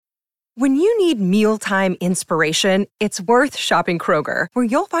When you need mealtime inspiration, it's worth shopping Kroger, where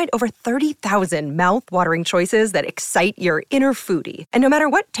you'll find over 30,000 mouth-watering choices that excite your inner foodie. And no matter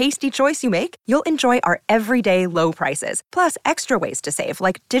what tasty choice you make, you'll enjoy our everyday low prices, plus extra ways to save,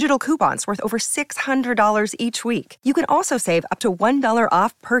 like digital coupons worth over $600 each week. You can also save up to $1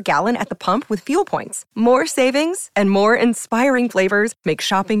 off per gallon at the pump with fuel points. More savings and more inspiring flavors make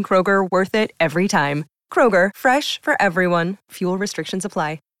shopping Kroger worth it every time. Kroger, fresh for everyone. Fuel restrictions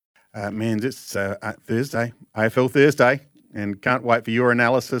apply. Man, it's Thursday, AFL Thursday, and can't wait for your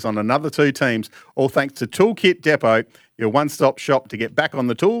analysis on another two teams, all thanks to Toolkit Depot, your one-stop shop to get back on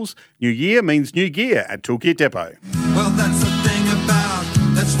the tools. New year means new gear at Toolkit Depot. Well, that's the thing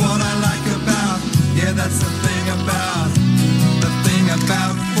that's what I like about, that's the thing about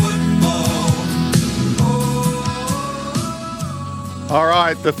football. All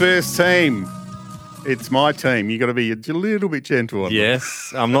right, the first team. It's my team. You got to be a little bit gentle on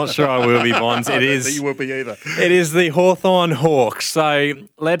Yes, I'm not sure I will be, Bonds. It is. You will be either. It is the Hawthorn Hawks. So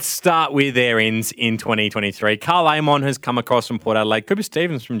let's start with their ends in 2023. Carl Amon has come across from Port Adelaide. Cooper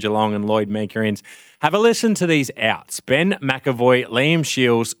Stevens from Geelong and Lloyd Meeker ends. Have a listen to these outs. Ben McAvoy, Liam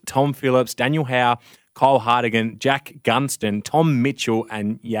Shields, Tom Phillips, Daniel Howe, Kyle Hartigan, Jack Gunston, Tom Mitchell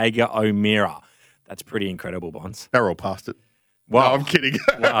and Jaeger O'Meara. That's pretty incredible, Bonds. They're all past it. Wow. No, I'm kidding.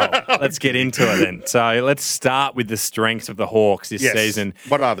 Wow. Let's get into it then. So let's start with the strengths of the Hawks this season.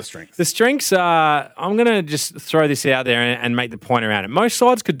 What are the strengths? The strengths are, I'm going to just throw this out there and make the point around it. Most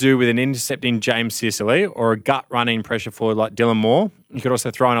sides could do with an intercepting James Sicily or a gut-running pressure forward like Dylan Moore. You could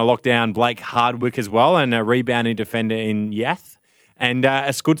also throw in a lockdown Blake Hardwick as well and a rebounding defender in Yath and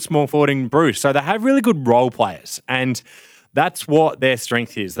a good small forward in Bruce. So they have really good role players and that's what their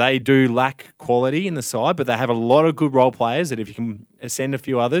strength is. They do lack quality in the side, but they have a lot of good role players that if you can send a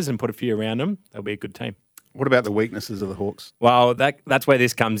few others and put a few around them, they'll be a good team. What about the weaknesses of the Hawks? Well, that's where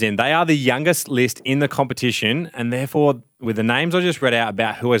this comes in. They are the youngest list in the competition, and therefore, with the names I just read out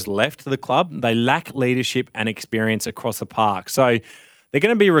about who has left the club, they lack leadership and experience across the park. So they're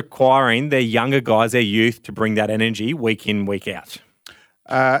going to be requiring their younger guys, their youth, to bring that energy week in, week out.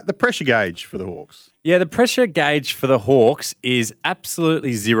 The pressure gauge for the Hawks. Yeah, the pressure gauge for the Hawks is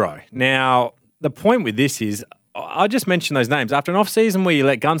absolutely zero. Now, the point with this is, I just mentioned those names. After an off-season where you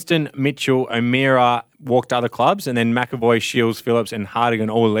let Gunston, Mitchell, O'Meara walk to other clubs, and then McAvoy, Shields, Phillips and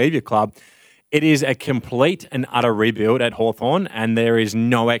Hartigan all leave your club, it is a complete and utter rebuild at Hawthorn, and there is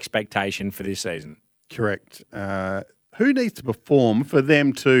no expectation for this season. Correct. Who needs to perform for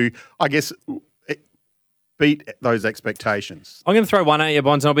them to, I guess, beat those expectations? I'm going to throw one at you,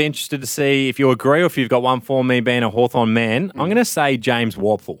 Bonds, and I'll be interested to see if you agree or if you've got one for me being a Hawthorn man. I'm going to say James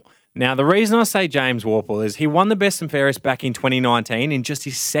Worpel. Now, the reason I say James Worpel is he won the best and fairest back in 2019 in just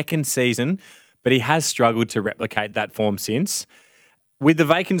his second season, but he has struggled to replicate that form since. With the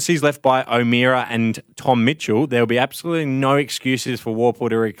vacancies left by O'Meara and Tom Mitchell, there will be absolutely no excuses for Worpel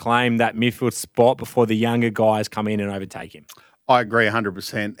to reclaim that midfield spot before the younger guys come in and overtake him. I agree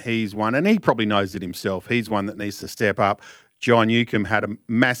 100%. He's one, and he probably knows it himself. He's one that needs to step up. John Newcomb had a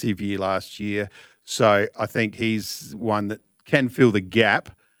massive year last year, so I think he's one that can fill the gap.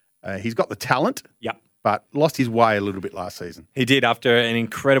 He's got the talent, but lost his way a little bit last season. He did after an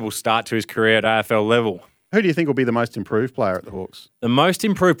incredible start to his career at AFL level. Who do you think will be the most improved player at the Hawks? The most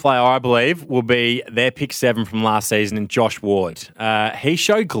improved player, I believe, will be their pick 7 from last season in Josh Ward. He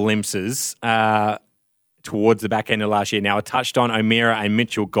showed glimpses towards the back end of last year. Now, I touched on O'Meara and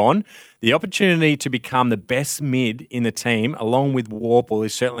Mitchell gone. The opportunity to become the best mid in the team, along with Worpel,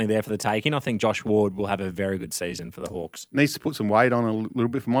 is certainly there for the taking. I think Josh Ward will have a very good season for the Hawks. Needs to put some weight on a little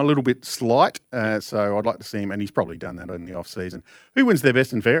bit. For a little bit slight, so I'd like to see him, and he's probably done that in the off-season. Who wins their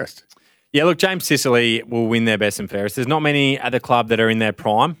best and fairest? Yeah, look, James Sicily will win their best and fairest. There's not many at the club that are in their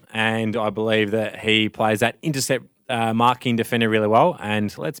prime, and I believe that he plays that intercept marking defender really well.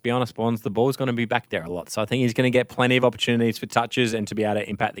 And let's be honest, Bonds, the ball's going to be back there a lot. So I think he's going to get plenty of opportunities for touches and to be able to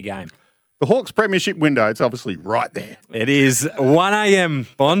impact the game. The Hawks premiership window, it's obviously right there. It is 1 a.m,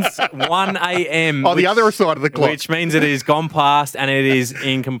 Bonds. 1 a.m. The other side of the clock. Which means it is gone past and it is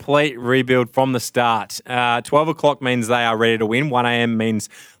in complete rebuild from the start. 12 o'clock means they are ready to win. 1 a.m. means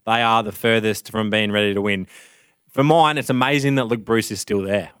they are the furthest from being ready to win. For mine, it's amazing that Luke Bruce is still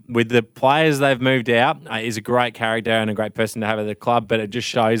there. With the players they've moved out, he's a great character and a great person to have at the club, but it just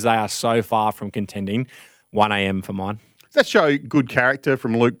shows they are so far from contending. 1 a.m. for mine. Does that show good character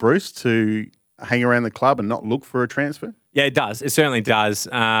from Luke Bruce to hang around the club and not look for a transfer? Yeah, it does. It certainly does.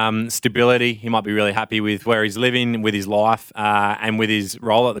 Stability, he might be really happy with where he's living, with his life, and with his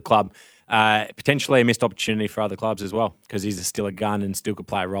role at the club. Potentially a missed opportunity for other clubs as well, because he's still a gun and still could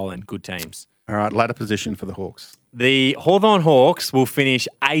play a role in good teams. All right, ladder position for the Hawks. The Hawthorn Hawks will finish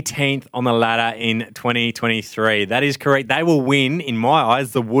 18th on the ladder in 2023. That is correct. They will win, in my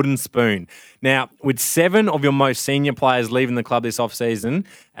eyes, the wooden spoon. Now, with 7 of your most senior players leaving the club this offseason,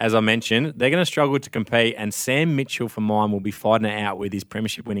 as I mentioned, they're going to struggle to compete, and Sam Mitchell, for mine, will be fighting it out with his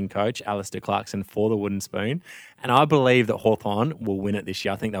premiership-winning coach, Alistair Clarkson, for the wooden spoon. And I believe that Hawthorn will win it this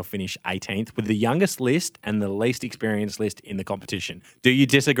year. I think they'll finish 18th with the youngest list and the least experienced list in the competition. Do you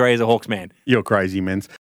disagree as a Hawks man? You're crazy, Menz.